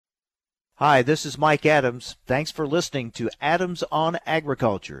Hi, this is Mike Adams. Thanks for listening to Adams on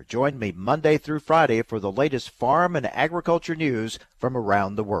Agriculture. Join me Monday through Friday for the latest farm and agriculture news from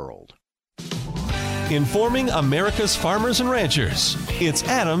around the world. Informing America's farmers and ranchers, it's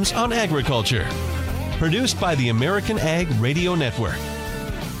Adams on Agriculture. Produced by the American Ag Radio Network.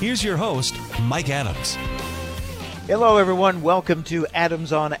 Here's your host, Mike Adams. Hello, everyone. Welcome to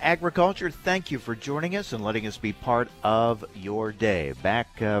Adams on Agriculture. Thank you for joining us and letting us be part of your day.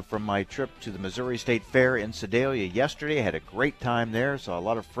 Back from my trip to the Missouri State Fair in Sedalia yesterday. I had a great time there. Saw a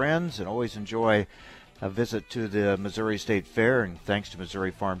lot of friends and always enjoy a visit to the Missouri State Fair. And thanks to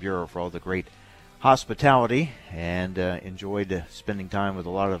Missouri Farm Bureau for all the great hospitality, and enjoyed spending time with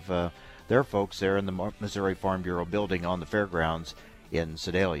a lot of their folks there in the Missouri Farm Bureau building on the fairgrounds in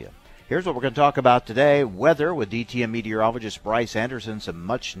Sedalia. Here's what we're going to talk about today. Weather with DTN meteorologist Bryce Anderson. Some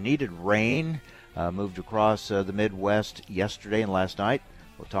much-needed rain moved across the Midwest yesterday and last night.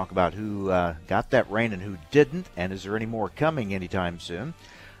 We'll talk about who got that rain and who didn't, and is there any more coming anytime soon.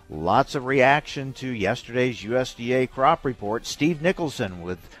 Lots of reaction to yesterday's USDA crop report. Steve Nicholson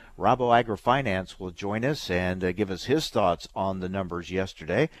with Rabo AgriFinance will join us and give us his thoughts on the numbers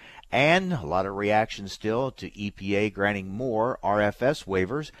yesterday. And a lot of reaction still to EPA granting more RFS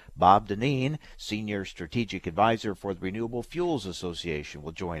waivers. Bob Dinneen, Senior Strategic Advisor for the Renewable Fuels Association,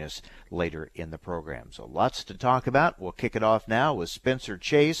 will join us later in the program. So lots to talk about. We'll kick it off now with Spencer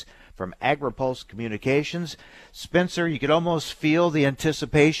Chase from AgriPulse Communications. Spencer, you could almost feel the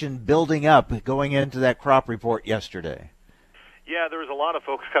anticipation building up going into that crop report yesterday. Yeah, there was a lot of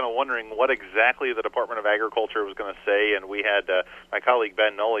folks kind of wondering what exactly the Department of Agriculture was going to say, and we had my colleague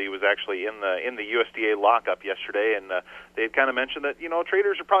Ben Nully was actually in the USDA lockup yesterday, and they had kind of mentioned that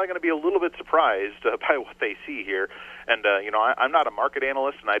traders are probably going to be a little bit surprised by what they see here, and I'm not a market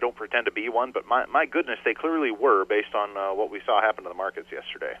analyst and I don't pretend to be one, but my goodness, they clearly were based on what we saw happen to the markets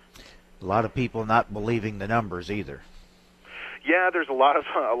yesterday. A lot of people not believing the numbers either. Yeah, there's a lot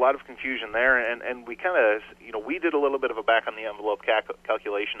of confusion there, and we kind of we did a little bit of a back on the envelope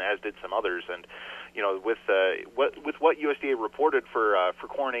calculation, as did some others, and with what USDA reported for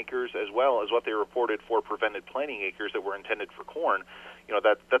corn acres, as well as what they reported for prevented planting acres that were intended for corn,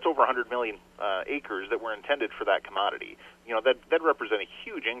 that's over 100 million acres that were intended for that commodity. That represent a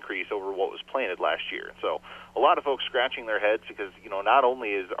huge increase over what was planted last year. So a lot of folks scratching their heads because not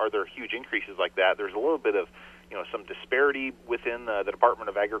only are there huge increases like that, there's a little bit of some disparity within the Department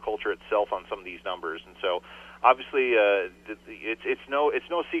of Agriculture itself on some of these numbers, and so obviously it's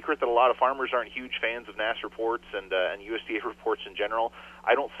no secret that a lot of farmers aren't huge fans of NASS reports and USDA reports in general.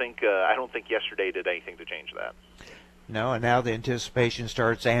 I don't think yesterday did anything to change that. No, and now the anticipation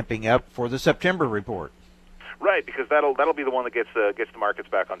starts amping up for the September report. Right, because that'll be the one that gets the markets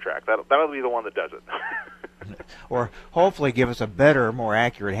back on track. That'll be the one that does it. Or hopefully give us a better, more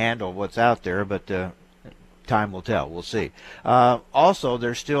accurate handle of what's out there, but time will tell. We'll see. Also,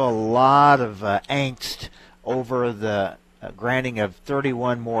 there's still a lot of angst over the granting of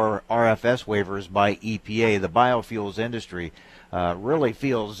 31 more RFS waivers by EPA. The biofuels industry really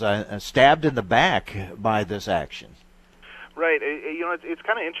feels stabbed in the back by this action. Right. It's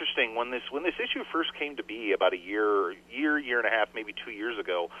kind of interesting when this issue first came to be about a year and a half, maybe 2 years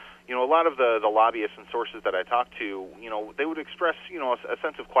ago. A lot of the lobbyists and sources that I talked to, they would express, a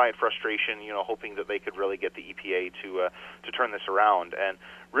sense of quiet frustration, hoping that they could really get the EPA to turn this around. And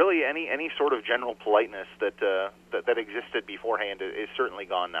really, any sort of general politeness that existed beforehand is certainly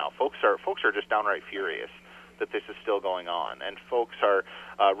gone now. Folks are just downright furious that this is still going on, and folks are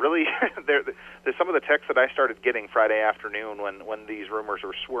really there's some of the texts that I started getting Friday afternoon when these rumors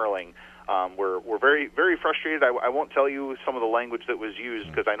were swirling were very, very frustrated. I won't tell you some of the language that was used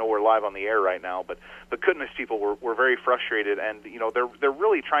because I know we're live on the air right now, but goodness, people were very frustrated, and they're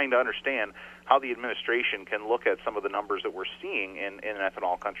really trying to understand how the administration can look at some of the numbers that we're seeing in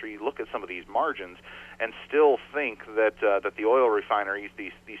ethanol country, look at some of these margins, and still think that the oil refineries,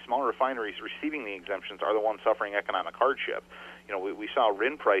 these small refineries receiving the exemptions, are the ones suffering economic hardship. We saw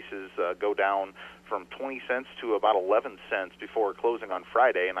RIN prices go down from 20 cents to about 11 cents before closing on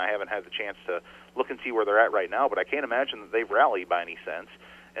Friday, and I haven't had the chance to look and see where they're at right now, but I can't imagine that they've rallied by any sense.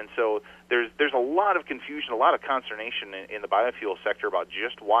 And so there's a lot of confusion, a lot of consternation in the biofuel sector about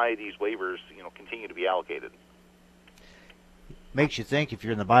just why these waivers continue to be allocated. Makes you think if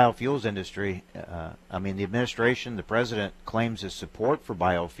you're in the biofuels industry, the administration, the president claims his support for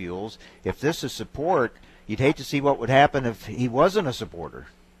biofuels. If this is support, you'd hate to see what would happen if he wasn't a supporter.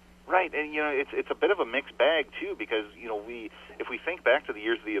 Right, and it's a bit of a mixed bag too, because if we think back to the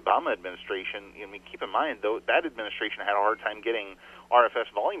years of the Obama administration, keep in mind though that administration had a hard time getting RFS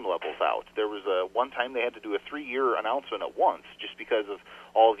volume levels out. There was one time they had to do a 3-year announcement at once, just because of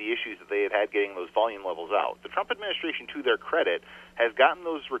all of the issues that they had getting those volume levels out. The Trump administration, to their credit, has gotten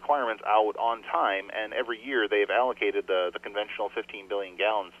those requirements out on time, and every year they've allocated the conventional 15 billion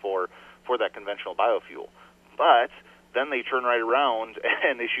gallons for that conventional biofuel. But then they turn right around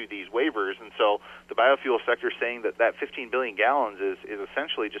and issue these waivers, and so the biofuel sector is saying that 15 billion gallons is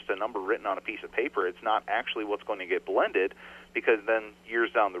essentially just a number written on a piece of paper. It's not actually what's going to get blended, because then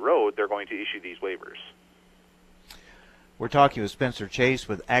years down the road they're going to issue these waivers. We're talking with Spencer Chase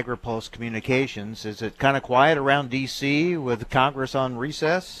with AgriPulse Communications. Is it kind of quiet around D.C. with Congress on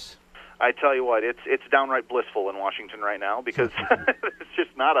recess? I tell you what, it's downright blissful in Washington right now, because it's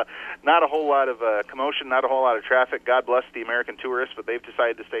just not a whole lot of commotion, not a whole lot of traffic. God bless the American tourists, but they've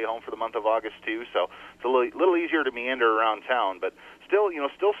decided to stay home for the month of August too, so it's a little easier to meander around town. But still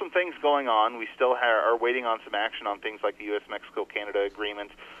some things going on. We still are waiting on some action on things like the U.S.-Mexico-Canada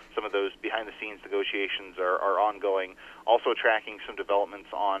agreement. Some of those behind-the-scenes negotiations are ongoing. Also tracking some developments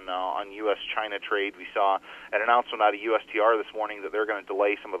on U.S.-China trade. We saw an announcement out of USTR this morning that they're going to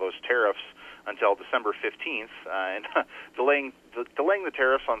delay some of those tariffs until December 15th, and delaying the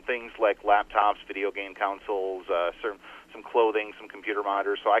tariffs on things like laptops, video game consoles, some clothing, some computer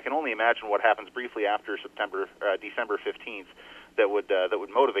monitors. So I can only imagine what happens briefly after December 15th that would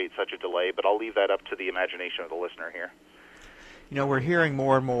motivate such a delay. But I'll leave that up to the imagination of the listener here. We're hearing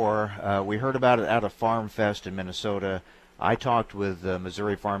more and more. We heard about it out of Farm Fest in Minnesota. I talked with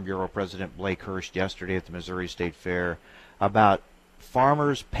Missouri Farm Bureau President Blake Hurst yesterday at the Missouri State Fair about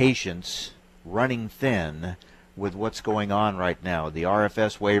farmers' patience running thin with what's going on right now. The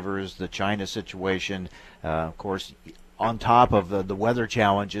RFS waivers, the China situation, of course, on top of the weather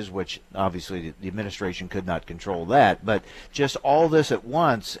challenges, which obviously the administration could not control that, but just all this at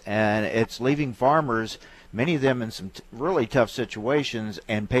once, and it's leaving farmers, many of them in some really tough situations,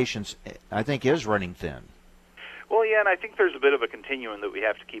 and patience, I think, is running thin. Well, yeah, and I think there's a bit of a continuum that we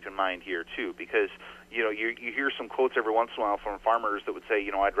have to keep in mind here, too, because, you hear some quotes every once in a while from farmers that would say,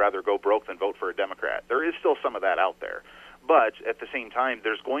 I'd rather go broke than vote for a Democrat. There is still some of that out there. But at the same time,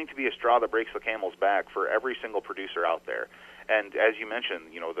 there's going to be a straw that breaks the camel's back for every single producer out there. And as you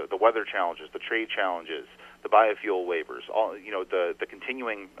mentioned, the weather challenges, the trade challenges, the biofuel waivers, all the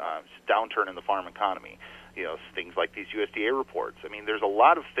continuing downturn in the farm economy. Things like these USDA reports. I mean, there's a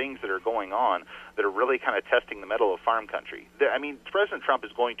lot of things that are going on that are really kind of testing the mettle of farm country. President Trump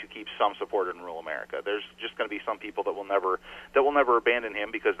is going to keep some support in rural America. There's just going to be some people that will never abandon him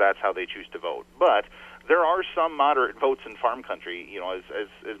because that's how they choose to vote. But there are some moderate votes in farm country.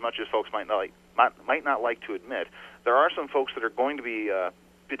 As much as folks might not like to admit, there are some folks that are going to be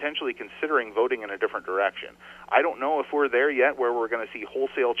potentially considering voting in a different direction. I don't know if we're there yet where we're going to see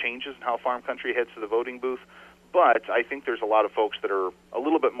wholesale changes in how farm country heads to the voting booth, but I think there's a lot of folks that are a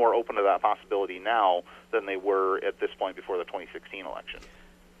little bit more open to that possibility now than they were at this point before the 2016 election.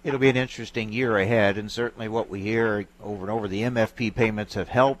 It'll be an interesting year ahead, and certainly what we hear over and over, the MFP payments have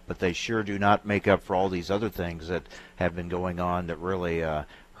helped, but they sure do not make up for all these other things that have been going on that really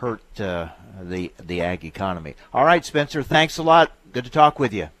hurt the ag economy. All right, Spencer, thanks a lot. Good to talk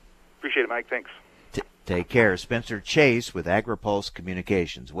with you. Appreciate it, Mike. Thanks. Take care. Spencer Chase with AgriPulse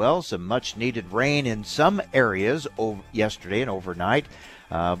Communications. Well, some much-needed rain in some areas yesterday and overnight,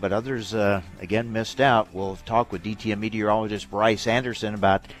 but others, again, missed out. We'll talk with DTN meteorologist Bryce Anderson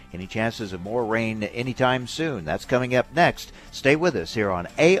about any chances of more rain anytime soon. That's coming up next. Stay with us here on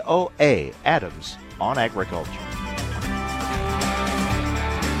AOA, Adams on Agriculture.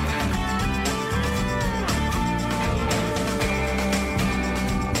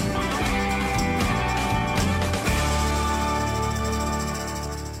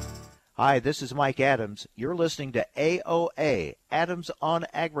 Hi, this is Mike Adams. You're listening to AOA, Adams on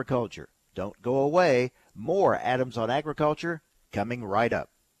Agriculture. Don't go away. More Adams on Agriculture coming right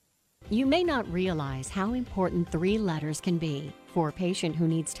up. You may not realize how important 3 letters can be. For a patient who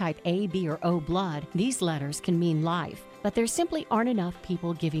needs type A, B, or O blood, these letters can mean life, but there simply aren't enough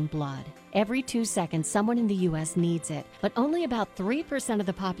people giving blood. Every 2 seconds, someone in the U.S. needs it, but only about 3% of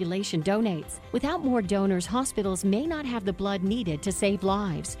the population donates. Without more donors, hospitals may not have the blood needed to save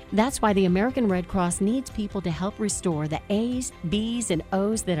lives. That's why the American Red Cross needs people to help restore the A's, B's, and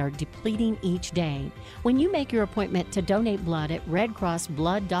O's that are depleting each day. When you make your appointment to donate blood at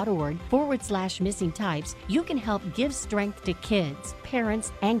redcrossblood.org/missing types, you can help give strength to kids,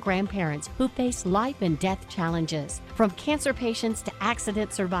 parents, and grandparents who face life and death challenges. From cancer patients to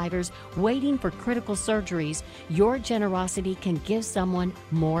accident survivors, waiting for critical surgeries, your generosity can give someone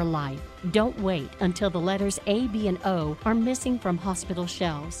more life. Don't wait until the letters A, B, and O are missing from hospital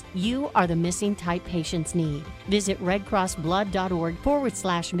shelves. You are the missing type patients need. Visit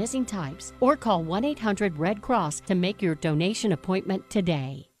redcrossblood.org/missing types or call 1-800-RED-CROSS to make your donation appointment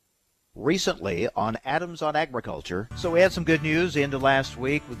today. Recently on Adams on Agriculture, so we had some good news into last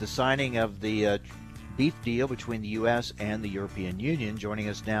week with the signing of the beef deal between the U.S. and the European Union. Joining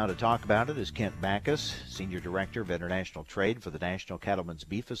us now to talk about it is Kent Backus, Senior Director of International Trade for the National Cattlemen's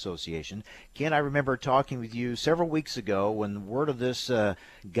Beef Association. Kent, I remember talking with you several weeks ago when word of this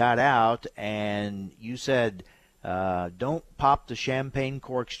got out, and you said, don't pop the champagne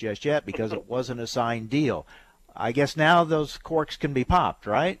corks just yet because it wasn't a signed deal. I guess now those corks can be popped,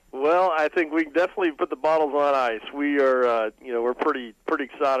 right? Well, I think we definitely put the bottles on ice. We are, we're pretty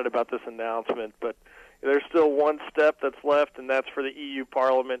excited about this announcement, but there's still one step that's left, and that's for the EU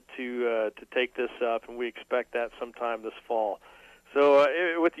Parliament to take this up, and we expect that sometime this fall. So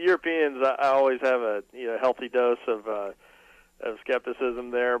with the Europeans, I always have a healthy dose of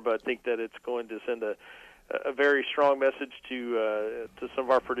skepticism there, but I think that it's going to send a very strong message to some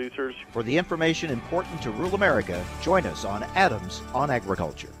of our producers. For the information important to rural America, join us on Adams on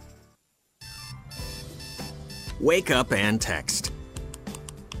Agriculture. Wake up and text.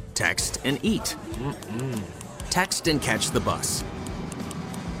 Text and eat. Text and catch the bus.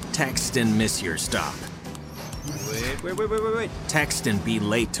 Text and miss your stop. Wait. Text and be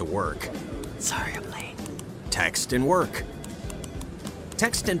late to work. Sorry, I'm late. Text and work.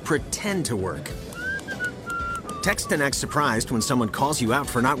 Text and pretend to work. Text and act surprised when someone calls you out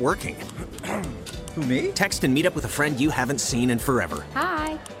for not working. Who, me? Text and meet up with a friend you haven't seen in forever.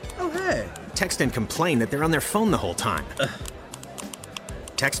 Hi. Oh, hey. Text and complain that they're on their phone the whole time.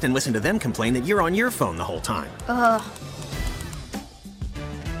 Text and listen to them complain that you're on your phone the whole time.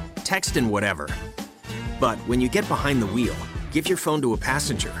 Text and whatever. But when you get behind the wheel, give your phone to a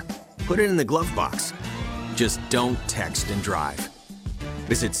passenger. Put it in the glove box. Just don't text and drive.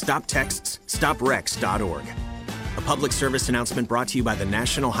 Visit StopTextsStopWrecks.org. A public service announcement brought to you by the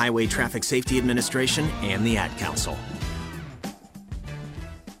National Highway Traffic Safety Administration and the Ad Council.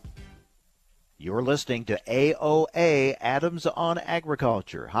 You're listening to AOA, Adams on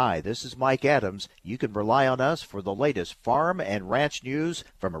Agriculture. Hi, this is Mike Adams. You can rely on us for the latest farm and ranch news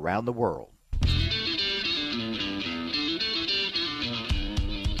from around the world.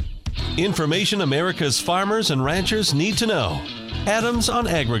 Information America's farmers and ranchers need to know. Adams on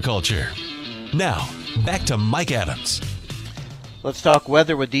Agriculture. Now, back to Mike Adams. Let's talk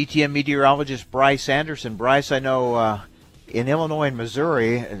weather with DTN meteorologist Bryce Anderson. Bryce, I know in Illinois and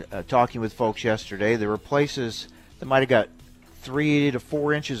Missouri, talking with folks yesterday, there were places that might have got 3 to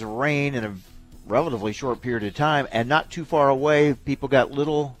 4 inches of rain in a relatively short period of time, and not too far away, people got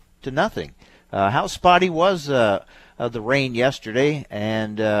little to nothing. How spotty was the rain yesterday,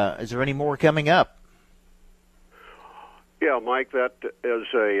 and is there any more coming up? Yeah, Mike, that is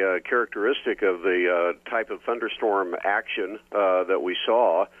a characteristic of the type of thunderstorm action that we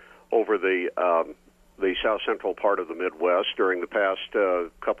saw over the south central part of the Midwest during the past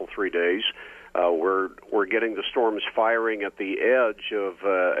couple 3 days. We're getting the storms firing at the edge of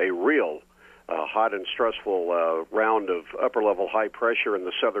a real hot and stressful round of upper-level high pressure in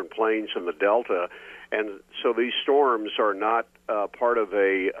the southern plains and the Delta, and so these storms are not part of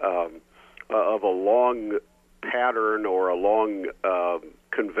a long pattern or a long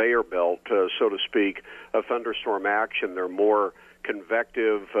conveyor belt, so to speak, of thunderstorm action. They're more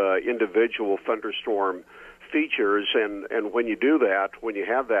convective, individual thunderstorm features, and when you do that, when you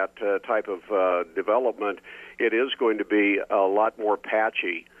have that type of development, it is going to be a lot more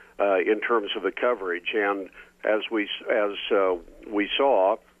patchy in terms of the coverage. And as we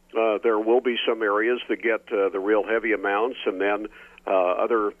saw, there will be some areas that get the real heavy amounts, and then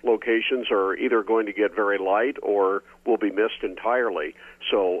other locations are either going to get very light or will be missed entirely.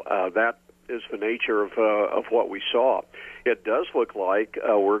 So that is the nature of what we saw. It does look like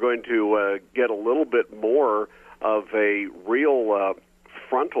we're going to get a little bit more of a real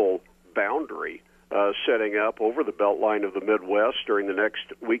frontal boundary setting up over the belt line of the Midwest during the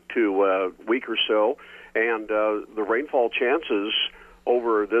next week or so, and the rainfall chances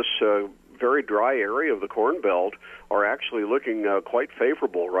over this very dry area of the Corn Belt are actually looking quite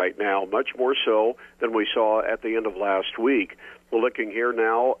favorable right now, much more so than we saw at the end of last week. We're looking here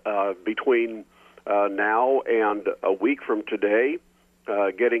now between now and a week from today,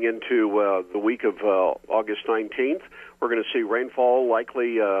 getting into the week of August 19th. We're going to see rainfall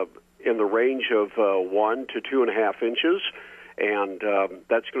likely in the range of 1 to 2.5 inches, and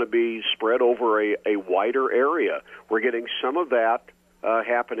that's going to be spread over a wider area. We're getting some of that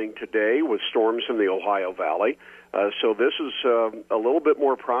happening today with storms in the Ohio Valley. So this is a little bit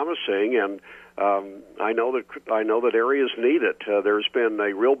more promising, and I know that areas need it. There's been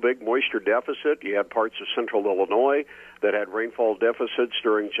a real big moisture deficit. You had parts of central Illinois that had rainfall deficits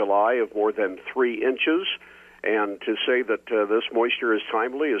during July of more than 3 inches. And to say that this moisture is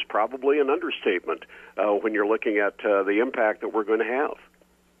timely is probably an understatement when you're looking at the impact that we're going to have.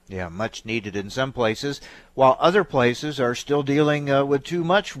 Yeah, much needed in some places, while other places are still dealing with too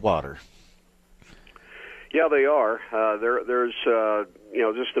much water. Yeah, they are. There's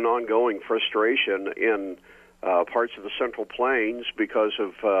just an ongoing frustration in parts of the Central Plains because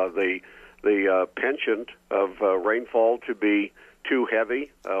of the penchant of rainfall to be too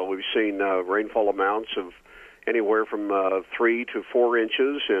heavy. We've seen rainfall amounts of anywhere from 3 to 4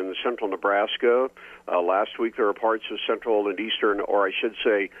 inches in central Nebraska. Last week there were parts of central and eastern, or I should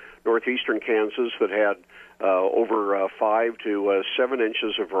say northeastern Kansas that had over 5 to 7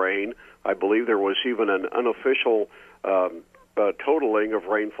 inches of rain. I believe there was even an unofficial totaling of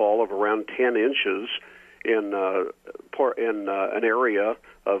rainfall of around 10 inches in an area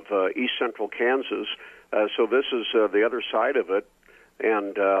of east central Kansas. So this is the other side of it.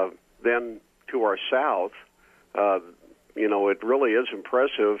 And then to our south, it really is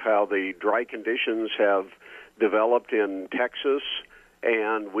impressive how the dry conditions have developed in Texas,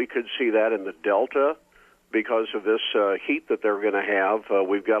 and we could see that in the Delta because of this heat that they're going to have.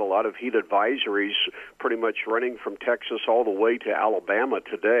 We've got a lot of heat advisories pretty much running from Texas all the way to Alabama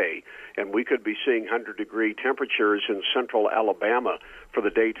today, and we could be seeing 100-degree temperatures in central Alabama for the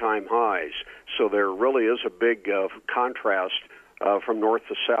daytime highs. So there really is a big contrast from north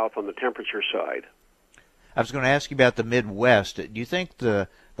to south on the temperature side. I was going to ask you about the Midwest. Do you think the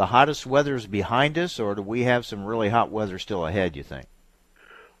hottest weather is behind us, or do we have some really hot weather still ahead, you think?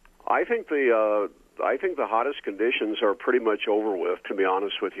 I think the hottest conditions are pretty much over with, to be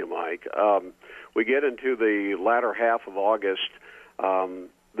honest with you, Mike. We get into the latter half of August.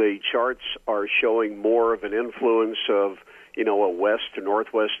 The charts are showing more of an influence of, a west to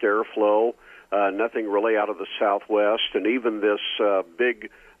northwest airflow, nothing really out of the southwest, and even this big,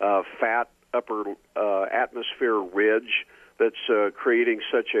 fat upper atmosphere ridge that's creating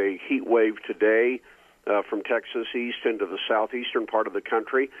such a heat wave today from Texas east into the southeastern part of the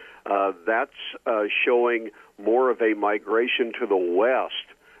country. That's showing more of a migration to the west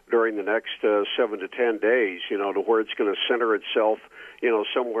during the next 7 to 10 days, to where it's going to center itself,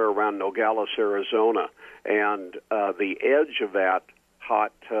 somewhere around Nogales, Arizona. And the edge of that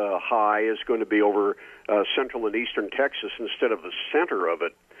hot high is going to be over central and eastern Texas instead of the center of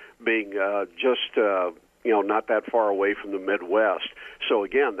it being just not that far away from the Midwest. So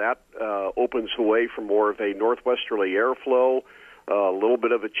again, that opens the way for more of a northwesterly airflow, a little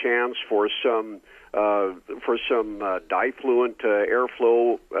bit of a chance for some diffluent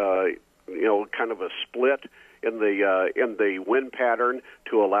airflow, kind of a split in the wind pattern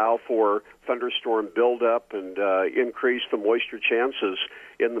to allow for thunderstorm buildup and increase the moisture chances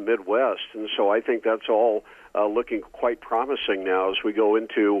in the Midwest. And so I think that's all looking quite promising now as we go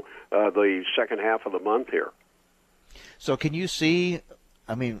into the second half of the month here. So can you see,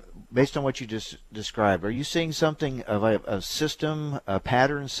 based on what you just described, are you seeing something of a system, a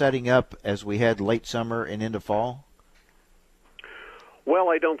pattern setting up as we head late summer and into fall? Well,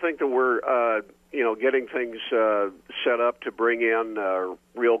 I don't think that we're getting things set up to bring in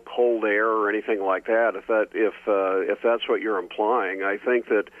real cold air or anything like that. If that's what you're implying, I think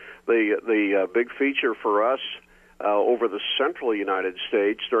that the big feature for us over the central United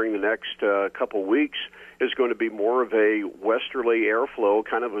States during the next couple weeks is going to be more of a westerly airflow,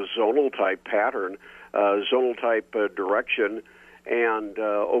 kind of a zonal type pattern, zonal type direction, and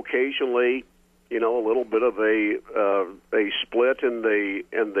occasionally, a little bit of a split in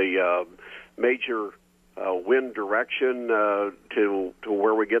the major wind direction to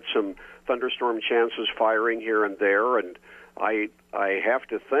where we get some thunderstorm chances firing here and there. And I have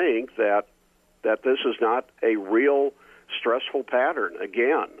to think that this is not a real stressful pattern.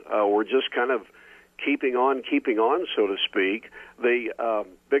 Again, we're just kind of keeping on, so to speak. The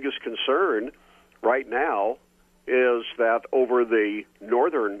biggest concern right now is that over the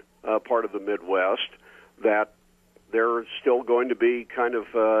northern part of the Midwest, that they're still going to be kind of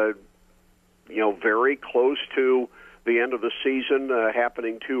very close to the end of the season,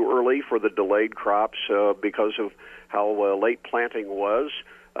 happening too early for the delayed crops because of how late planting was.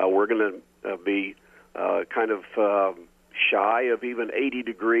 We're going to be kind of shy of even 80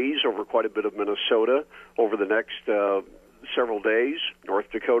 degrees over quite a bit of Minnesota over the next several days. North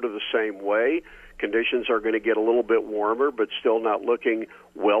Dakota the same way. Conditions are going to get a little bit warmer, but still not looking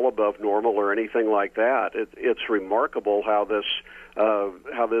well above normal or anything like that. It's remarkable how this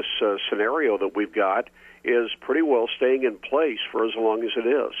scenario that we've got is pretty well staying in place for as long as it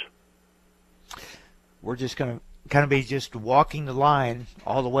is. We're just going to kind of be just walking the line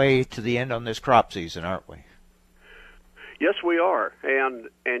all the way to the end on this crop season, aren't we? Yes, we are, and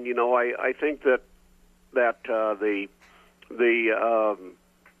you know, I think that the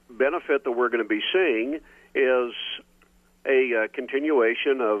benefit that we're going to be seeing is a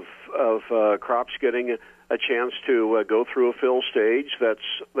continuation of crops getting a chance to go through a fill stage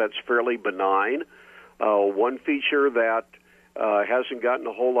that's fairly benign. One feature that hasn't gotten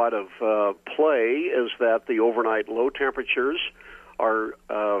a whole lot of play is that the overnight low temperatures are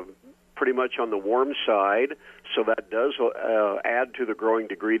pretty much on the warm side, so that does add to the growing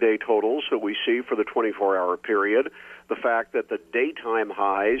degree day totals that we see for the 24-hour period. The fact that the daytime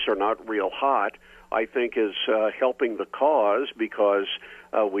highs are not real hot, I think, is helping the cause, because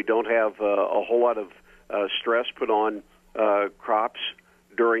we don't have a whole lot of stress put on crops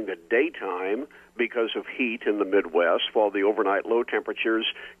during the daytime because of heat in the Midwest, while the overnight low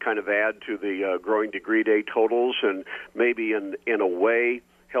temperatures kind of add to the growing degree day totals and maybe in a way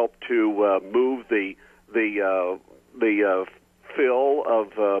help to move the fill of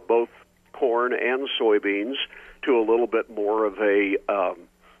both corn and soybeans to a little bit more of a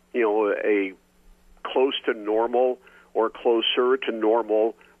close to normal or closer to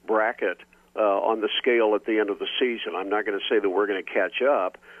normal bracket on the scale at the end of the season. I'm not going to say that we're going to catch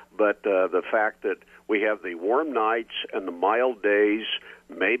up, but the fact that we have the warm nights and the mild days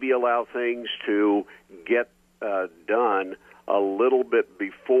maybe allow things to get done a little bit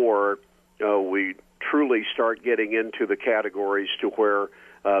before we truly start getting into the categories to where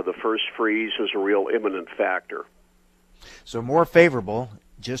the first freeze is a real imminent factor. So more favorable,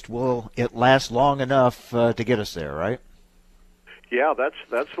 just will it last long enough to get us there, right? Yeah, that's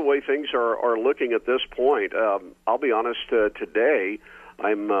the way things are looking at this point. I'll be honest, today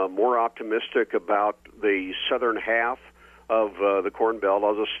I'm more optimistic about the southern half of the Corn Belt.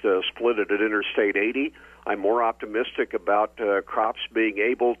 I'll just split it at Interstate 80. I'm more optimistic about crops being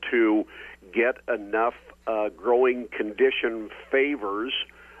able to get enough growing condition favors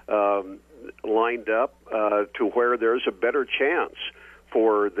lined up to where there's a better chance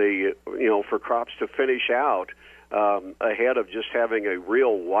for for crops to finish out ahead of just having a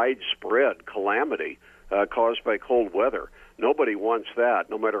real widespread calamity caused by cold weather. Nobody wants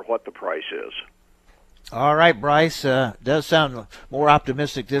that, no matter what the price is. All right, Bryce, does sound more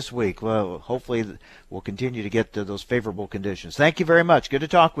optimistic this week. Well, hopefully we'll continue to get to those favorable conditions. Thank you very much. Good to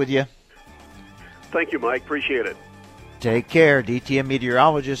talk with you. Thank you, Mike. Appreciate it. Take care. DTN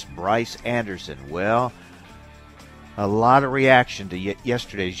meteorologist Bryce Anderson. Well, a lot of reaction to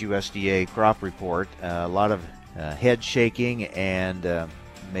yesterday's USDA crop report. A lot of head shaking and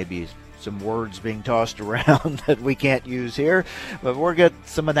maybe some words being tossed around that we can't use here. But we'll get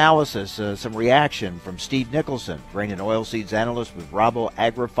some analysis, some reaction from Steve Nicholson, grain and oilseeds analyst with Rabo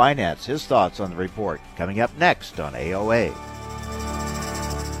AgriFinance. His thoughts on the report coming up next on AOA.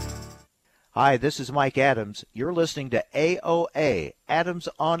 Hi, this is Mike Adams. You're listening to AOA, Adams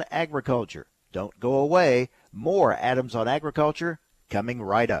on Agriculture. Don't go away. More Adams on Agriculture coming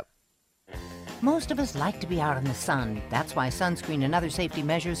right up. Most of us like to be out in the sun. That's why sunscreen and other safety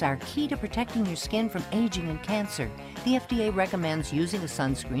measures are key to protecting your skin from aging and cancer. The FDA recommends using a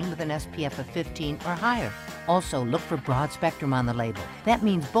sunscreen with an SPF of 15 or higher. Also, look for broad spectrum on the label. That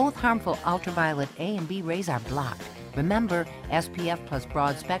means both harmful ultraviolet A and B rays are blocked. Remember, SPF plus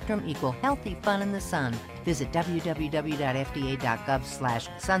broad spectrum equal healthy fun in the sun. Visit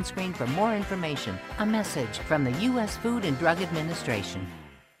www.fda.gov/sunscreen for more information. A message from the U.S. Food and Drug Administration.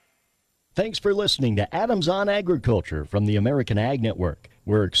 Thanks for listening to Adams on Agriculture from the American Ag Network.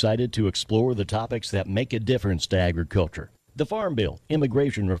 We're excited to explore the topics that make a difference to agriculture. The Farm Bill,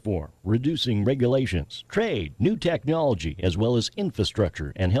 immigration reform, reducing regulations, trade, new technology, as well as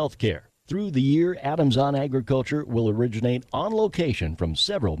infrastructure and health care. Through the year, Adams on Agriculture will originate on location from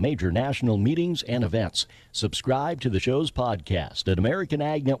several major national meetings and events. Subscribe to the show's podcast at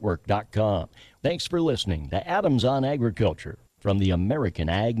AmericanAgNetwork.com. Thanks for listening to Adams on Agriculture from the American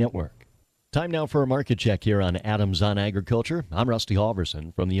Ag Network. Time now for a market check here on Adams on Agriculture. I'm Rusty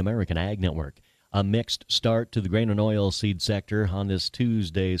Halverson from the American Ag Network. A mixed start to the grain and oil seed sector on this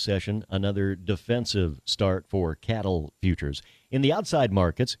Tuesday session. Another defensive start for cattle futures. In the outside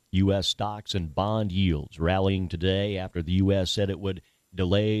markets, U.S. stocks and bond yields rallying today after the U.S. said it would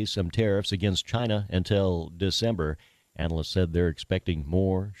delay some tariffs against China until December. Analysts said they're expecting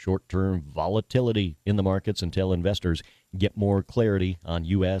more short-term volatility in the markets until investors get more clarity on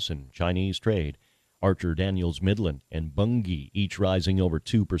U.S. and Chinese trade. Archer Daniels Midland and Bunge each rising over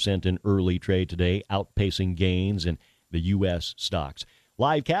 2% in early trade today, outpacing gains in the U.S. stocks.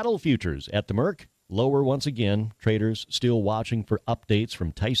 Live cattle futures at the Merc, lower once again. Traders still watching for updates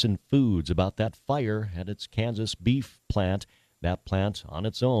from Tyson Foods about that fire at its Kansas beef plant. That plant on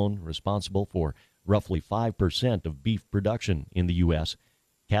its own responsible for roughly 5% of beef production in the U.S.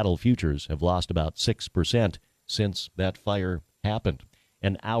 Cattle futures have lost about 6% since that fire happened.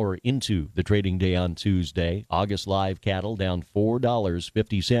 An hour into the trading day on Tuesday, August live cattle down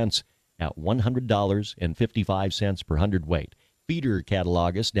 $4.50 at $100.55 per hundredweight. Feeder cattle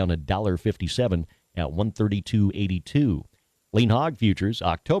August down $1.57 at $132.82. Lean hog futures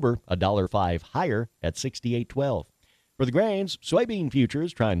October $1.05 higher at $68.12. For the grains, soybean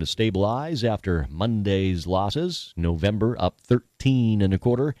futures trying to stabilize after Monday's losses. November up 13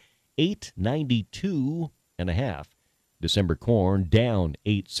 1/4, 8.92 1/2. December corn down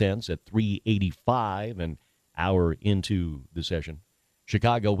 8 cents at $3.85 an hour into the session.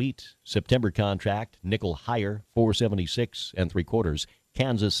 Chicago wheat, September contract, nickel higher, 4.76 3/4.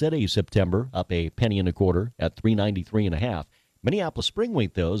 Kansas City, September, up a penny and a quarter at 3.93 1/2. Minneapolis spring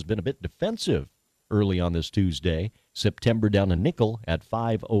wheat, though, has been a bit defensive early on this Tuesday. September down a nickel at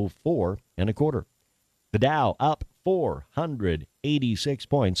 5.04 1/4. The Dow up 486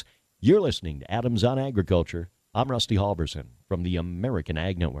 points. You're listening to Adams on Agriculture. I'm Rusty Halverson from the American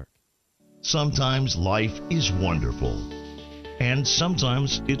Ag Network. Sometimes life is wonderful, and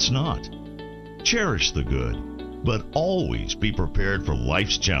sometimes it's not. Cherish the good, but always be prepared for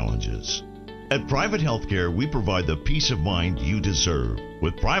life's challenges. At Private Healthcare, we provide the peace of mind you deserve.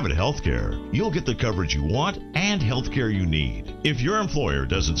 With Private Healthcare, you'll get the coverage you want and healthcare you need. If your employer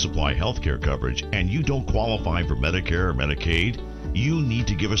doesn't supply healthcare coverage and you don't qualify for Medicare or Medicaid, you need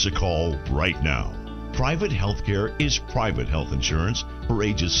to give us a call right now. Private Healthcare is private health insurance for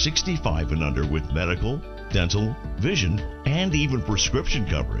ages 65 and under with medical, dental, vision, and even prescription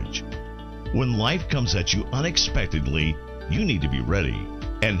coverage. When life comes at you unexpectedly, you need to be ready,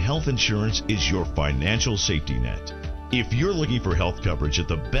 and health insurance is your financial safety net. If you're looking for health coverage at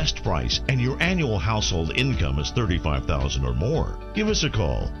the best price and your annual household income is $35,000 or more, give us a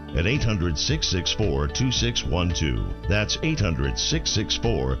call at 800-664-2612. That's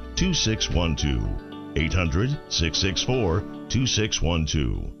 800-664-2612.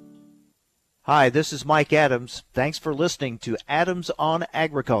 800-664-2612. Hi, this is Mike Adams. Thanks for listening to Adams on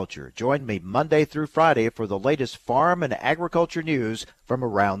Agriculture. Join me Monday through Friday for the latest farm and agriculture news from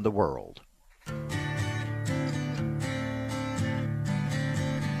around the world.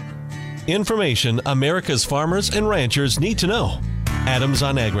 Information America's farmers and ranchers need to know. Adams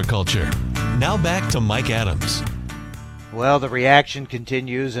on Agriculture. Now back to Mike Adams. Well, the reaction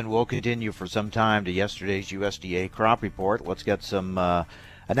continues and will continue for some time to yesterday's USDA crop report. Let's get some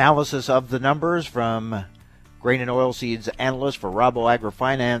analysis of the numbers from grain and oilseeds analyst for Rabo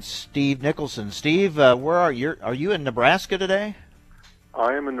AgriFinance, Steve Nicholson. Steve, where are you? Are you in Nebraska today?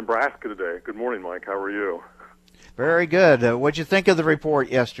 I am in Nebraska today. Good morning, Mike. How are you? Very good. What'd you think of the report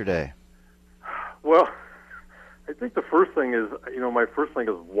yesterday? Well, I think the first thing is, my first thing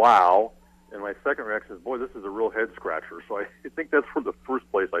is wow, and my second reaction is, boy, this is a real head scratcher. So I think that's from the first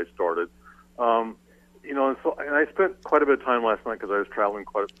place I started. And I spent quite a bit of time last night because I was traveling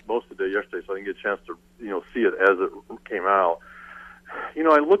most of the day yesterday, so I didn't get a chance to, see it as it came out.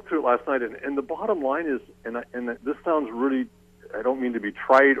 I looked through it last night, and the bottom line is, and this sounds really, I don't mean to be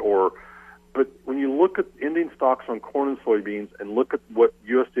trite but when you look at ending stocks on corn and soybeans and look at what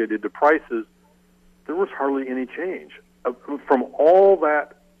USDA did to prices, there was hardly any change. From all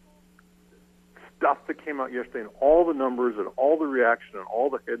that stuff that came out yesterday and all the numbers and all the reaction and all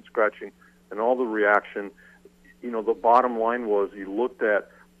the head scratching and all the reaction, the bottom line was you looked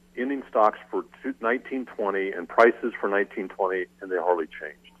at ending stocks for 1920 and prices for 1920, and they hardly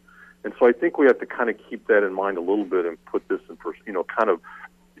changed. And so I think we have to kind of keep that in mind a little bit and put this in first,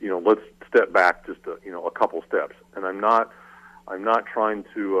 let's step back just a couple steps. And I'm not trying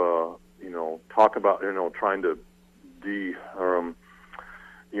to talk about trying to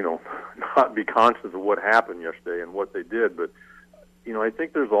not be conscious of what happened yesterday and what they did, but I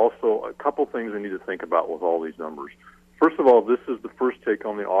think there's also a couple things we need to think about with all these numbers. First of all, this is the first take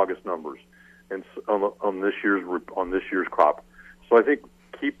on the August numbers and on this year's crop. So I think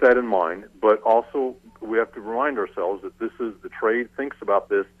keep that in mind, but also we have to remind ourselves that this is the trade thinks about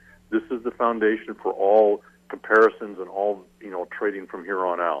this. This is the foundation for all comparisons and all trading from here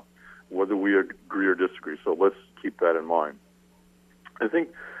on out, whether we agree or disagree. So let's keep that in mind. I think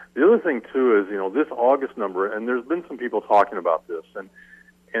the other thing too is this August number, and there's been some people talking about this, and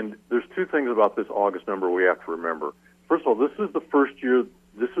there's two things about this August number we have to remember. first of all, this is the first year.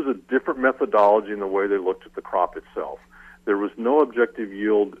 This is a different methodology in the way they looked at the crop itself. There was no objective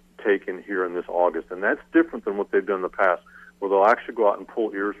yield taken here in this August, and that's different than what they've done in the past, where they'll actually go out and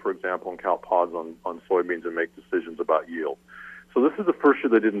pull ears, for example, and count pods on soybeans and make decisions about yield. So this is the first year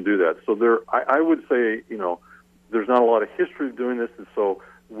they didn't do that. So I would say, there's not a lot of history of doing this, and so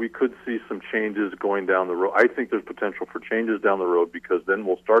we could see some changes going down the road. I think there's potential for changes down the road because then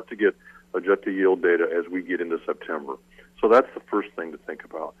we'll start to get objective yield data as we get into September. So that's the first thing to think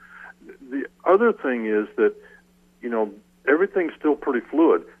about. The other thing is that, everything's still pretty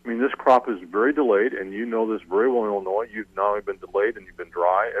fluid. I mean, this crop is very delayed, and you know this very well in Illinois. You've not only been delayed and you've been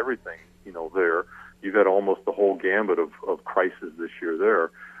dry, everything, there. You've had almost the whole gambit of crisis this year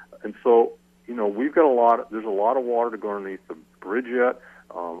there. And so, we've got there's a lot of water to go underneath the bridge yet,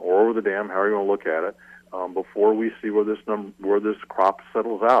 or over the dam, however you want to look at it, before we see where this crop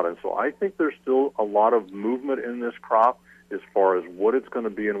settles out. And so I think there's still a lot of movement in this crop as far as what it's going to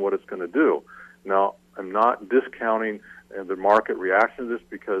be and what it's going to do. Now, I'm not discounting the market reaction to this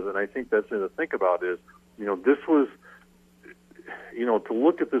because, and I think that's something to think about is, this was, to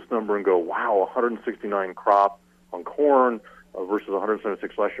look at this number and go, wow, 169 crop on corn versus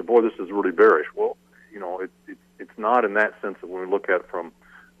 176 last year. Boy, this is really bearish. Well, it's not in that sense that when we look at it from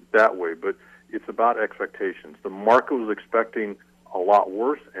that way, but it's about expectations. The market was expecting a lot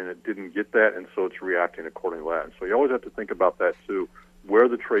worse, and it didn't get that, and so it's reacting according to that. And so you always have to think about that too, where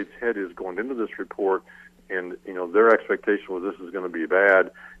the trade's head is going into this report, and their expectation was this is going to be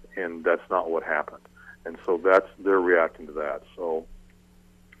bad, and that's not what happened. And so they're reacting to that. So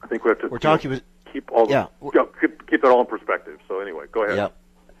I think we have to keep that all in perspective. So anyway, go ahead. Yeah.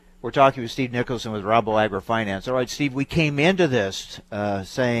 We're talking with Steve Nicholson with Rabo AgriFinance. All right, Steve, we came into this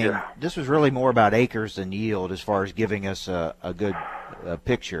saying this was really more about acres than yield as far as giving us a good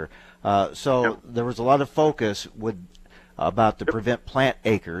picture. There was a lot of focus about the prevent plant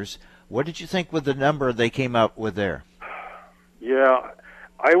acres. What did you think with the number they came up with there? Yeah,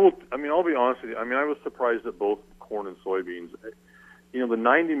 I'll be honest with you. I was surprised at both corn and soybeans. The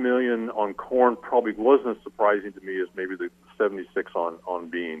 90 million on corn probably wasn't as surprising to me as maybe the 76 on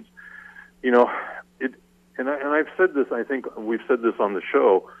beans. And I've said this, I think we've said this on the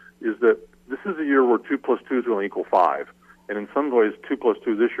show, is that this is a year where 2 + 2 is going to equal 5. And in some ways, 2 +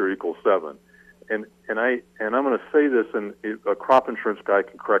 2 this year equals 7. And I'm going to say this, and a crop insurance guy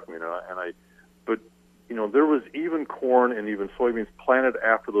can correct me, but there was even corn and even soybeans planted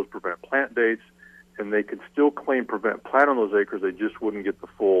after those prevent plant dates, and they could still claim prevent plant on those acres. They just wouldn't get the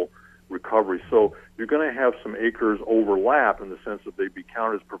full recovery. So you're going to have some acres overlap in the sense that they'd be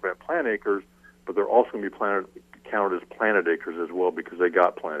counted as prevent plant acres, but they're also going to be counted as planted acres as well because they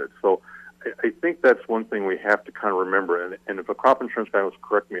got planted. So I think that's one thing we have to kind of remember. And if a crop insurance guy wants to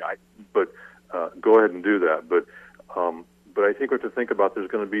correct me, go ahead and do that. But I think we have to think about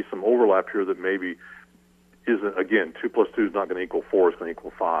there's going to be some overlap here that maybe isn't, again, 2 + 2 is not going to equal 4, it's going to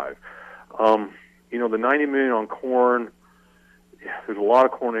equal 5. The 90 million on corn, there's a lot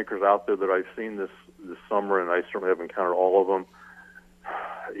of corn acres out there that I've seen this summer, and I certainly haven't counted all of them.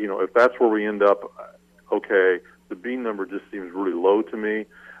 If that's where we end up, okay, the bean number just seems really low to me.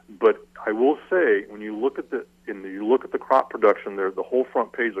 But I will say, when you look at the crop production there, the whole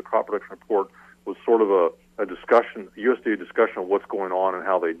front page of the crop production report was sort of a discussion, USDA discussion of what's going on and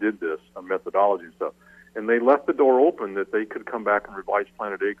how they did this, a methodology and stuff. And they left the door open that they could come back and revise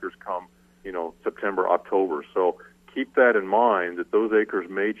planted acres come, September, October. So keep that in mind, that those acres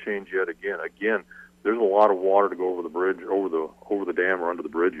may change yet again. Again, there's a lot of water to go over the bridge, over the dam or under the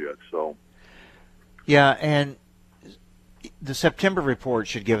bridge yet. So, yeah, and the September report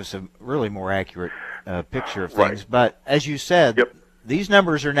should give us a really more accurate picture of things. Right. But as you said, these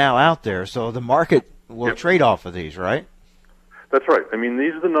numbers are now out there, so the market will trade off of these, right? That's right.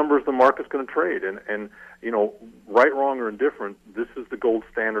 These are the numbers the market's going to trade, and right, wrong, or indifferent, this is the gold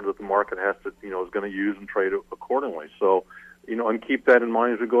standard that the market has to, is going to use and trade accordingly. So, and keep that in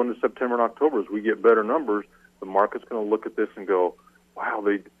mind as we go into September and October. As we get better numbers, the market's going to look at this and go, wow,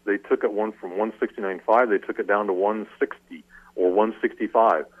 they took it from 169.5, they took it down to 160 or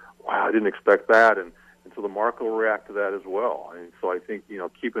 165. Wow, I didn't expect that, and so the market will react to that as well. And so I think,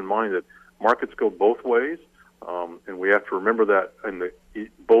 keep in mind that markets go both ways. And we have to remember that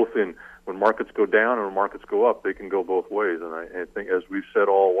when markets go down and when markets go up, they can go both ways. And I think, as we've said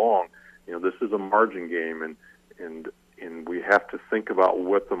all along, this is a margin game, and we have to think about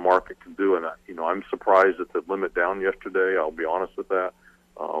what the market can do. And I'm surprised at the limit down yesterday. I'll be honest with that.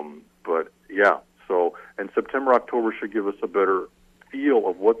 But yeah, and September, October should give us a better feel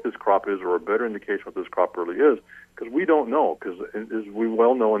of what this crop is, or a better indication what this crop really is, because we don't know. Because as we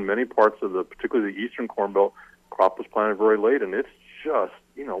well know, in many parts of particularly the eastern Corn Belt, crop was planted very late, and it's just,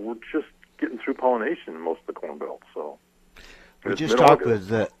 we're just getting through pollination in most of the Corn Belt. So we just talked with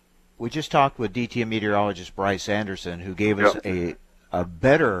DTN meteorologist Bryce Anderson, who gave us a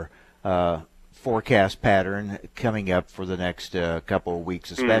better forecast pattern coming up for the next couple of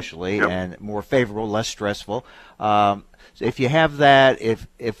weeks, especially, and more favorable, less stressful. So if you have that,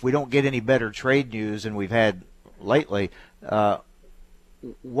 if we don't get any better trade news than we've had lately,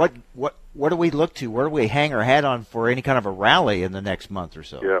 what do we look to? Where do we hang our hat on for any kind of a rally in the next month or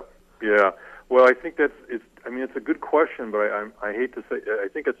so? Yeah. Well, I think it's a good question, but I hate to say, I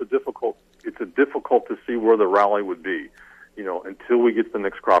think it's difficult to see where the rally would be, until we get the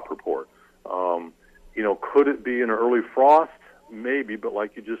next crop report. Could it be an early frost? Maybe, but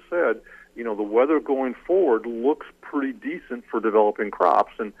like you just said, the weather going forward looks pretty decent for developing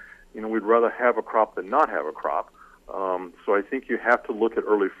crops, and we'd rather have a crop than not have a crop. So I think you have to look at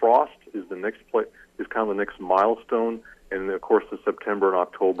early frost is kind of the next milestone, and of course the September and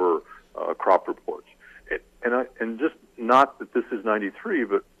October crop reports. And just not that this is 93,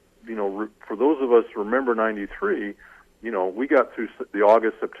 but for those of us who remember 93, we got through the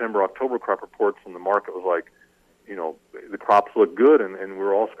August, September, October crop reports, and the market was like, the crops look good, and we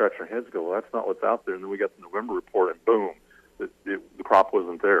were all scratching our heads, well, that's not what's out there. And then we got the November report, and boom, the crop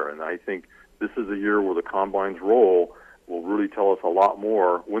wasn't there. And I think this is a year where the combines roll will really tell us a lot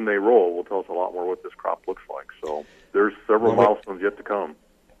more. When they roll, will tell us a lot more what this crop looks like. So there's several milestones yet to come.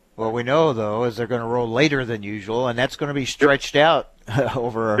 What we know, though, is they're going to roll later than usual, and that's going to be stretched out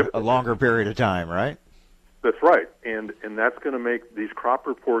over a longer period of time, right? That's right, and that's going to make these crop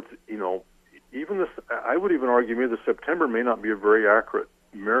reports, even this. I would even argue maybe the September may not be a very accurate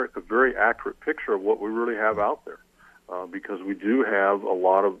picture of what we really have out there, because we do have a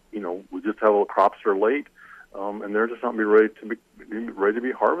lot of, we just have crops that are late, and they're just not ready to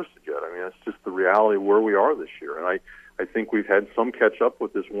be harvested yet. I mean, that's just the reality of where we are this year, and I think we've had some catch up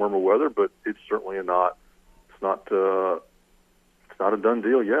with this warmer weather, but it's certainly not a done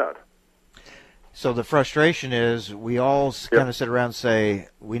deal yet. So the frustration is we all kind of sit around and say,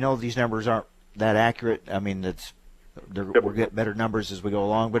 we know these numbers aren't that accurate. I mean, we'll get better numbers as we go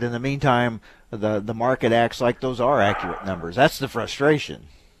along. But in the meantime, the market acts like those are accurate numbers. That's the frustration.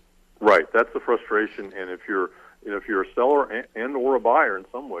 Right. That's the frustration. And if you're a seller and or a buyer in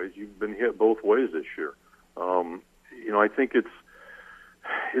some ways, you've been hit both ways this year. I think it's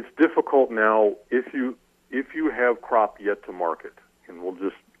difficult now if you have crop yet to market, and we'll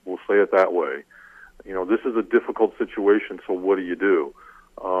say it that way. This is a difficult situation, so what do you do?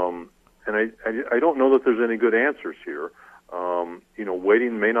 And I don't know that there's any good answers here.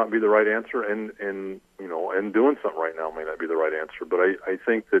 Waiting may not be the right answer, and doing something right now may not be the right answer. But I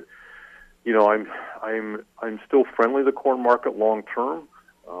think that I'm still friendly to the corn market long term.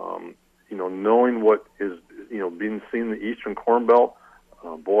 Knowing what is being seen in the Eastern Corn Belt,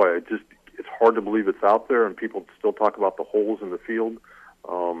 it's hard to believe it's out there, and people still talk about the holes in the field.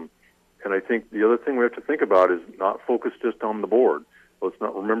 And I think the other thing we have to think about is not focus just on the board. Let's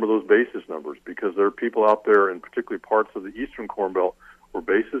not remember those basis numbers, because there are people out there, in particularly parts of the Eastern Corn Belt, where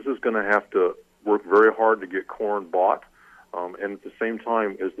basis is going to have to work very hard to get corn bought. And at the same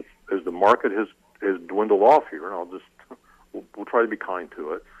time, as the market has dwindled off here, and we'll try to be kind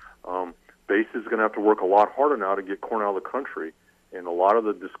to it, basis is going to have to work a lot harder now to get corn out of the country. And a lot of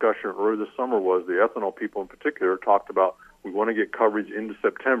the discussion earlier this summer was the ethanol people in particular talked about, we want to get coverage into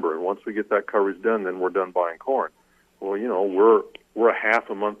September, and once we get that coverage done, then we're done buying corn. Well, we're a half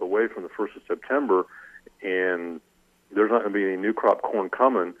a month away from the 1st of September, and there's not going to be any new crop corn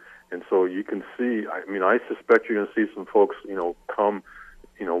coming. And so you can see, I suspect you're going to see some folks, come,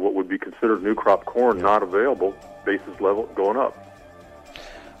 what would be considered new crop corn not available, basis level going up.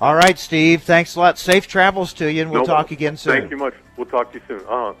 All right, Steve, thanks a lot. Safe travels to you, and we'll talk again soon. Thank you much. We'll talk to you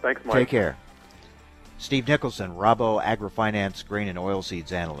soon. Thanks, Mike. Take care. Steve Nicholson, Rabo AgriFinance grain and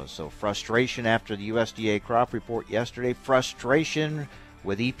oilseeds analyst. So frustration after the USDA crop report yesterday. Frustration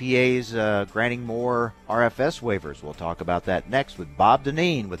with EPA's granting more RFS waivers. We'll talk about that next with Bob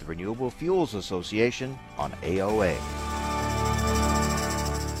Dinneen with Renewable Fuels Association on AOA.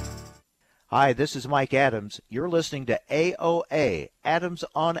 Hi, this is Mike Adams. You're listening to AOA, Adams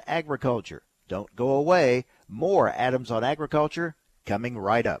on Agriculture. Don't go away. More Adams on Agriculture coming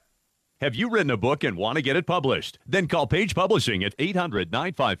right up. Have you written a book and want to get it published? Then call Page Publishing at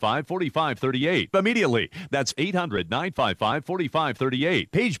 800-955-4538 immediately. That's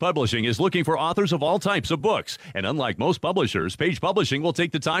 800-955-4538. Page Publishing is looking for authors of all types of books. And unlike most publishers, Page Publishing will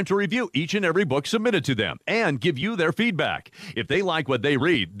take the time to review each and every book submitted to them and give you their feedback. If they like what they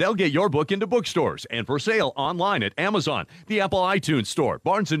read, they'll get your book into bookstores and for sale online at Amazon, the Apple iTunes Store,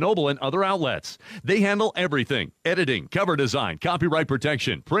 Barnes & Noble, and other outlets. They handle everything: editing, cover design, copyright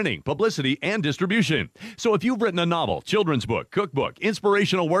protection, printing, publicity, and distribution. So if you've written a novel, children's book, cookbook,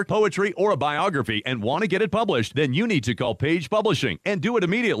 inspirational work, poetry, or a biography and want to get it published, then you need to call Page Publishing and do it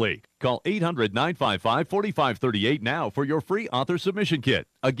immediately. Call 800-955-4538 now for your free author submission kit.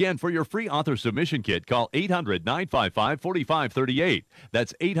 Again, for your free author submission kit, call 800-955-4538.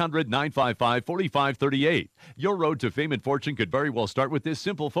 That's 800-955-4538. Your road to fame and fortune could very well start with this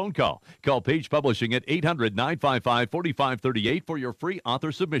simple phone call. Call Page Publishing at 800-955-4538 for your free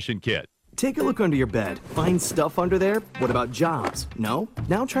author submission kit. Take a look under your bed. Find stuff under there? What about jobs? No?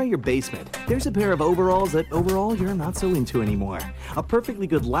 Now try your basement. There's a pair of overalls that overall you're not so into anymore. A perfectly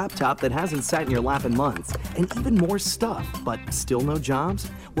good laptop that hasn't sat in your lap in months. And even more stuff, but still no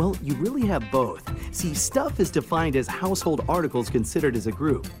jobs? Well, you really have both. See, stuff is defined as household articles considered as a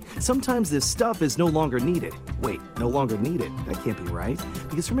group. Sometimes this stuff is no longer needed. Wait, no longer needed? That can't be right.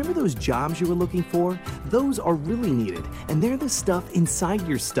 Because remember those jobs you were looking for? Those are really needed, and they're the stuff inside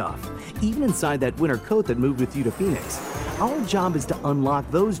your stuff. Even inside that winter coat that moved with you to Phoenix. Our job is to unlock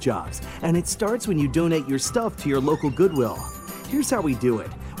those jobs, and it starts when you donate your stuff to your local Goodwill. Here's how we do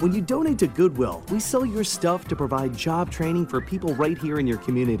it. When you donate to Goodwill, we sell your stuff to provide job training for people right here in your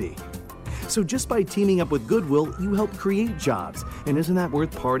community. So just by teaming up with Goodwill, you help create jobs. And isn't that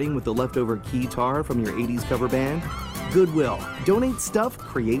worth parting with the leftover keytar from your 80s cover band? Goodwill. Donate stuff,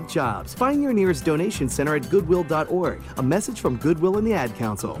 create jobs. Find your nearest donation center at goodwill.org. A message from Goodwill and the Ad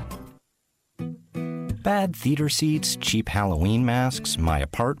Council. Bad theater seats, cheap Halloween masks, my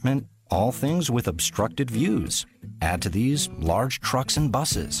apartment, all things with obstructed views. Add to these large trucks and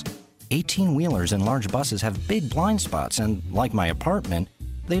buses. 18-wheelers and large buses have big blind spots, and like my apartment,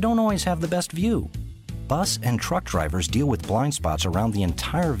 they don't always have the best view. Bus and truck drivers deal with blind spots around the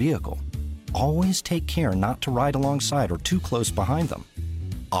entire vehicle. Always take care not to ride alongside or too close behind them.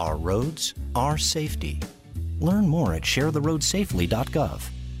 Our roads, our safety. Learn more at sharetheroadsafely.gov.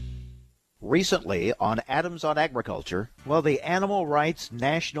 Recently on Adams on Agriculture, the Animal Rights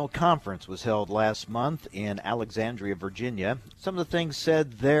National Conference was held last month in Alexandria, Virginia. Some of the things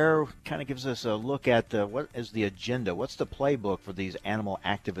said there kind of gives us a look at what is the agenda, what's the playbook for these animal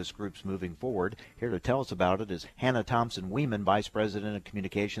activist groups moving forward. Here to tell us about it is Hannah Thompson-Weeman, Vice President of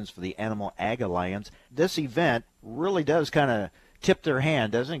Communications for the Animal Ag Alliance. This event really does kind of tip their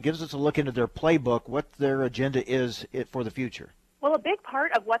hand, doesn't it? Gives us a look into their playbook, what their agenda is for the future. Well, a big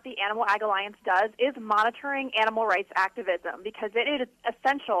part of what the Animal Ag Alliance does is monitoring animal rights activism, because it is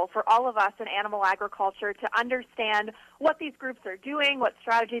essential for all of us in animal agriculture to understand what these groups are doing, what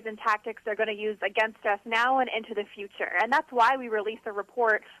strategies and tactics they're going to use against us now and into the future. And that's why we release a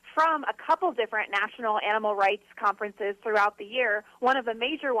report from a couple different national animal rights conferences throughout the year, one of the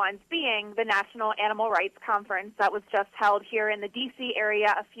major ones being the National Animal Rights Conference that was just held here in the D.C.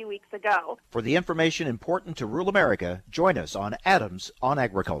 area a few weeks ago. For the information important to rural America, join us on Adams on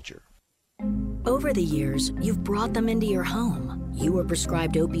Agriculture. Over the years, you've brought them into your home. You were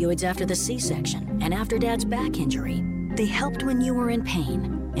prescribed opioids after the C-section and after Dad's back injury. They helped when you were in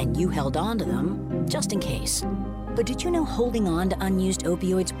pain, and you held on to them just in case. But did you know holding on to unused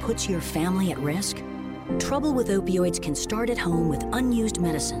opioids puts your family at risk? Trouble with opioids can start at home with unused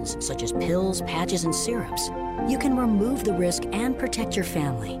medicines, such as pills, patches, and syrups. You can remove the risk and protect your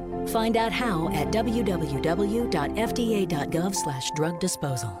family. Find out how at www.fda.gov/drug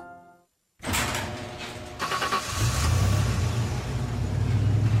disposal.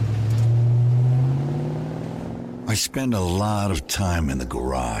 I spend a lot of time in the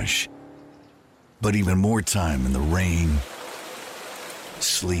garage, but even more time in the rain,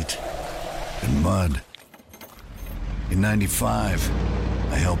 sleet, and mud. In '95,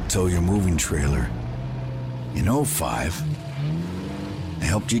 I helped tow your moving trailer. In '05, I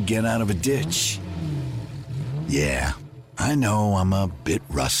helped you get out of a ditch. Yeah, I know I'm a bit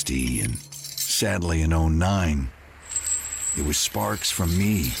rusty, and sadly in '09, it was sparks from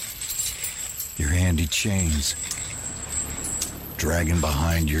me, your handy chains, dragging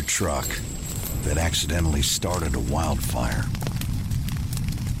behind your truck that accidentally started a wildfire.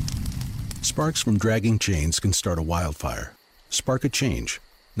 Sparks from dragging chains can start a wildfire. Spark a change,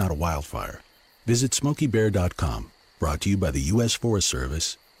 not a wildfire. Visit SmokeyBear.com. Brought to you by the U.S. Forest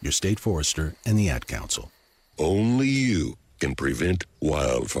Service, your state forester, and the Ad Council. Only you can prevent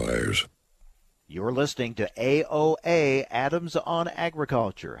wildfires. You're listening to AOA, Adams on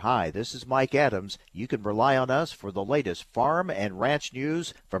Agriculture. Hi, this is Mike Adams. You can rely on us for the latest farm and ranch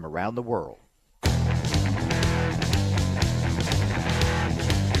news from around the world.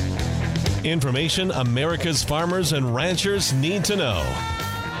 Information America's farmers and ranchers need to know.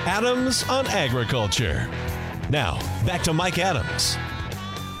 Adams on Agriculture. Now, back to Mike Adams.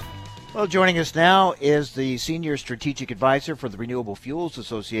 Well, joining us now is the Senior Strategic Advisor for the Renewable Fuels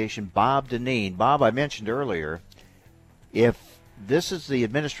Association, Bob Dinneen. Bob, I mentioned earlier, if this is the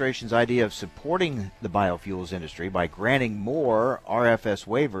administration's idea of supporting the biofuels industry by granting more RFS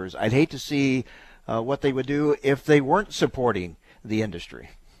waivers, I'd hate to see what they would do if they weren't supporting the industry.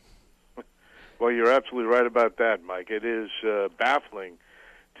 Well, you're absolutely right about that, Mike. It is baffling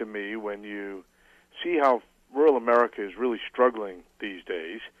to me when you see how rural America is really struggling these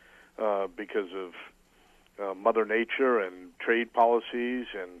days. Because of Mother Nature and trade policies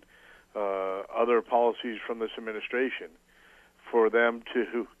and other policies from this administration, for them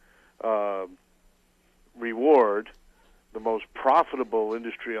to reward the most profitable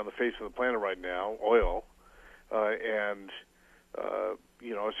industry on the face of the planet right now, oil, and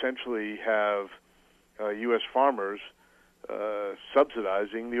essentially have U.S. farmers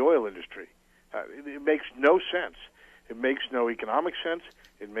subsidizing the oil industry. It makes no sense. It makes no economic sense.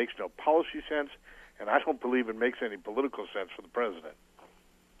 It makes no policy sense, and I don't believe it makes any political sense for the president.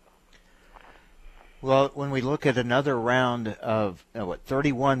 Well, when we look at another round of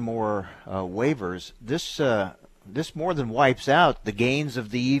 31 more waivers, this more than wipes out the gains of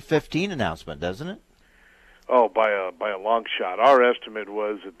the E15 announcement, doesn't it? Oh, by a long shot. Our estimate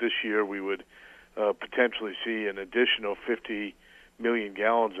was that this year we would potentially see an additional 50 million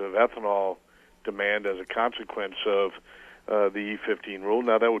gallons of ethanol demand as a consequence of the E15 rule.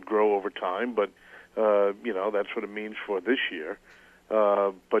 Now, that would grow over time, but, that's what it means for this year.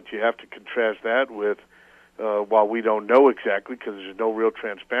 But you have to contrast that with, while we don't know exactly because there's no real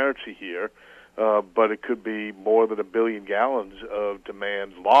transparency here, but it could be more than 1 billion gallons of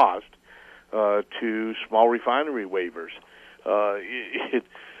demand lost to small refinery waivers.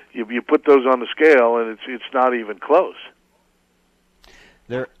 You put those on the scale, and it's not even close.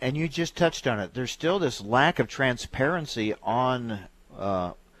 And you just touched on it. There's still this lack of transparency on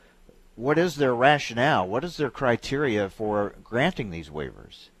what is their rationale, what is their criteria for granting these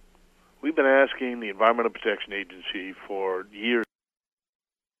waivers. We've been asking the Environmental Protection Agency for years,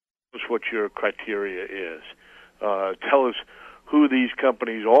 tell us what your criteria is. Tell us who these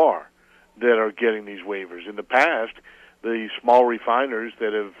companies are that are getting these waivers. In the past, the small refiners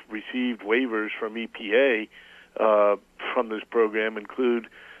that have received waivers from EPA from this program include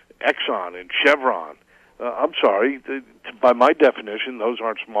Exxon and Chevron. I'm sorry, by my definition, those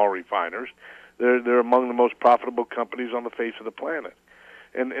aren't small refiners. They're among the most profitable companies on the face of the planet.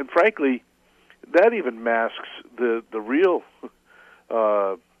 And frankly, that even masks the real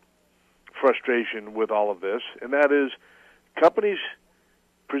frustration with all of this, and that is companies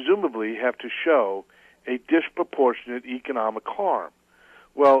presumably have to show a disproportionate economic harm.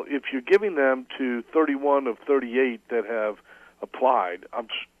 Well, if you're giving them to 31 of 38 that have applied,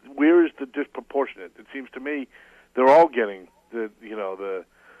 where is the disproportionate? It seems to me they're all getting the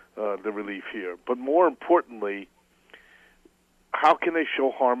relief here. But more importantly, how can they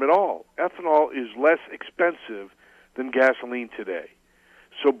show harm at all? Ethanol is less expensive than gasoline today.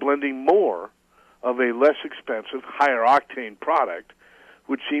 So blending more of a less expensive, higher octane product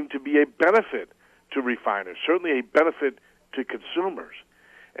would seem to be a benefit to refiners, certainly a benefit to consumers.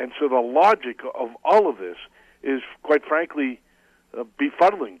 And so the logic of all of this is, quite frankly,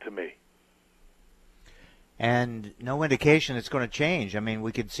 befuddling to me. And no indication it's going to change. I mean,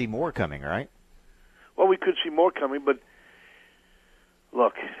 we could see more coming, right? Well, we could see more coming, but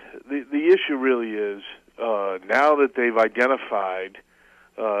look, the issue really is now that they've identified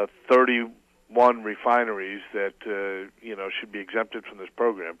 31 refineries that should be exempted from this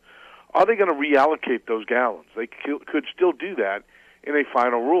program, are they going to reallocate those gallons? They could still do that in a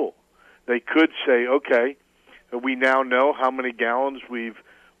final rule. They could say, okay, we now know how many gallons we've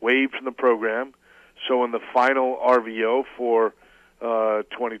waived from the program, so in the final RVO for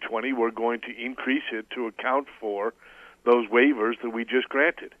 2020, we're going to increase it to account for those waivers that we just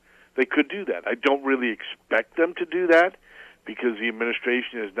granted. They could do that. I don't really expect them to do that because the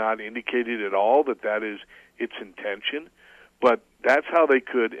administration has not indicated at all that is its intention, but that's how they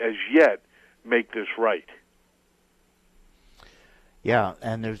could, as yet, make this right. Yeah,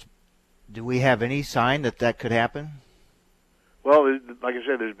 and do we have any sign that could happen? Well, like I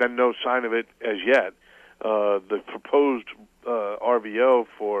said, there's been no sign of it as yet. The proposed RVO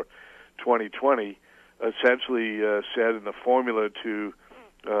for 2020 essentially said in the formula to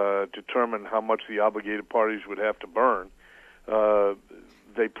determine how much the obligated parties would have to burn,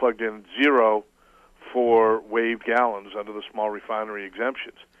 they plugged in 0 for waived gallons under the small refinery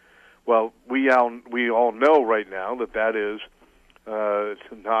exemptions. Well, we all know right now that is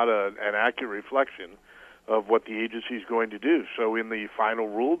not an accurate reflection of what the agency is going to do. So in the final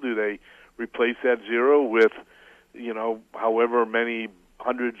rule, do they replace that 0 with, however many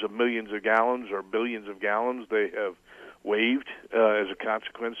hundreds of millions of gallons or billions of gallons they have waived as a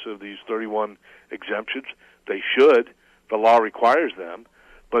consequence of these 31 exemptions? They should. The law requires them.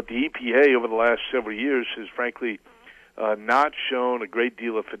 But the EPA over the last several years has frankly not shown a great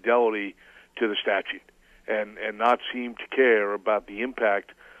deal of fidelity to the statute and not seemed to care about the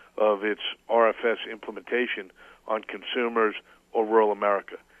impact of its RFS implementation on consumers or rural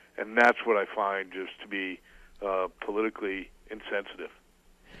America. And that's what I find just to be politically insensitive.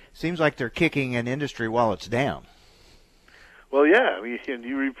 Seems like they're kicking an industry while it's down. Well, yeah, and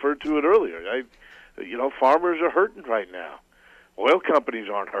you referred to it earlier. Farmers are hurting right now. Oil companies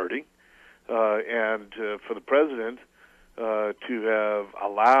aren't hurting. And for the president to have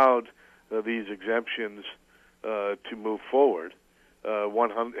allowed these exemptions to move forward, one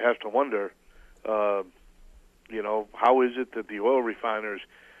has to wonder, how is it that the oil refiners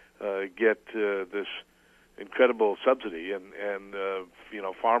get this incredible subsidy and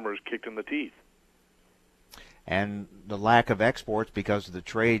farmers kicked in the teeth? And the lack of exports because of the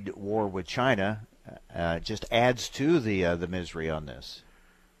trade war with China just adds to the misery on this.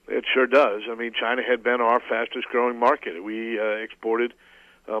 It sure does. I mean, China had been our fastest growing market. We exported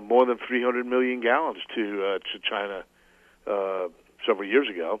more than 300 million gallons to China several years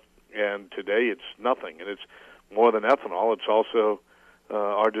ago, and today it's nothing. And it's more than ethanol. It's also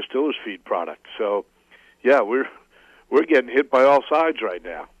our distiller's feed product. So, yeah, we're getting hit by all sides right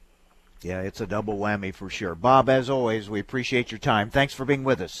now. Yeah, it's a double whammy for sure. Bob, as always, we appreciate your time. Thanks for being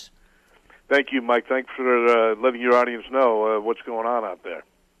with us. Thank you, Mike. Thanks for letting your audience know what's going on out there.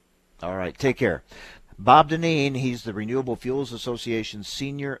 All right, take care. Bob Dinneen, he's the Renewable Fuels Association's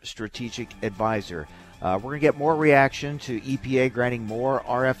Senior Strategic Advisor. We're going to get more reaction to EPA granting more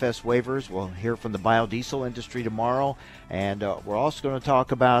RFS waivers. We'll hear from the biodiesel industry tomorrow. And we're also going to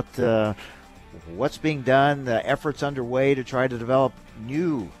talk about what's being done, the efforts underway to try to develop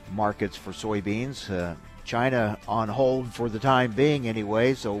new markets for soybeans. China on hold for the time being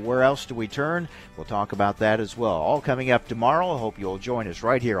anyway, so where else do we turn? We'll talk about that as well. All coming up tomorrow. I hope you'll join us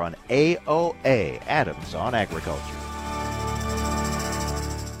right here on AOA, Adams on Agriculture.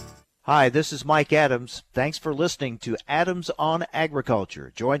 Hi, this is Mike Adams. Thanks for listening to Adams on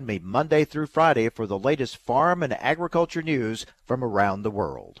Agriculture. Join me Monday through Friday for the latest farm and agriculture news from around the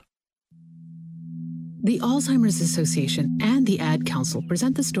world. The Alzheimer's Association and the Ad Council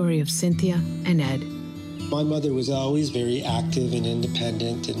present the story of Cynthia and Ed. My mother was always very active and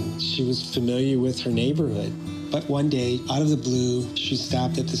independent, and she was familiar with her neighborhood. But one day, out of the blue, she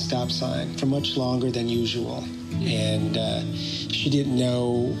stopped at the stop sign for much longer than usual. And she didn't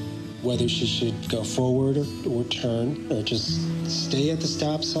know whether she should go forward or turn or just stay at the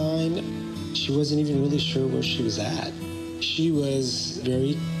stop sign. She wasn't even really sure where she was at. She was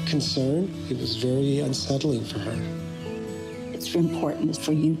very concerned. It was very unsettling for her. It's important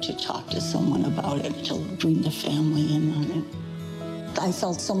for you to talk to someone about it, to bring the family in on it. I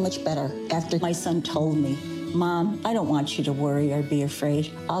felt so much better after my son told me, Mom, I don't want you to worry or be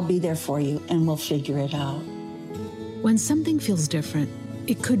afraid. I'll be there for you and we'll figure it out. When something feels different,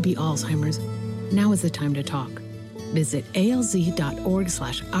 it could be Alzheimer's. Now is the time to talk. Visit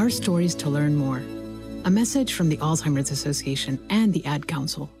alz.org/ourstories to learn more. A message from the Alzheimer's Association and the Ad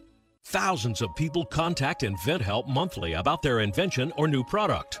Council. Thousands of people contact InventHelp monthly about their invention or new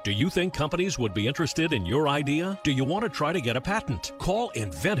product. Do you think companies would be interested in your idea? Do you want to try to get a patent? Call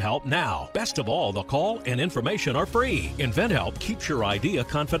InventHelp now. Best of all, the call and information are free. InventHelp keeps your idea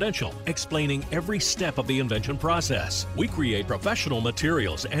confidential, explaining every step of the invention process. We create professional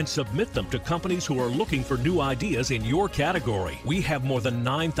materials and submit them to companies who are looking for new ideas in your category. We have more than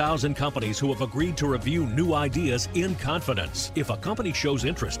 9,000 companies who have agreed to review new ideas in confidence. If a company shows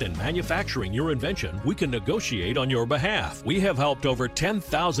interest in manufacturing your invention, we can negotiate on your behalf. We have helped over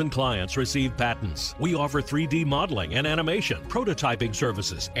 10,000 clients receive patents. We offer 3D modeling and animation, prototyping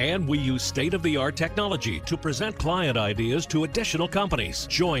services, and we use state-of-the-art technology to present client ideas to additional companies.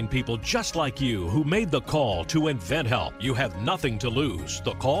 Join people just like you who made the call to InventHelp. You have nothing to lose.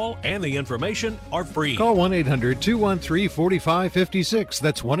 The call and the information are free. Call 1-800-213-4556.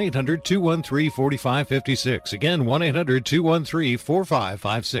 That's 1-800-213-4556. Again,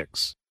 1-800-213-4556.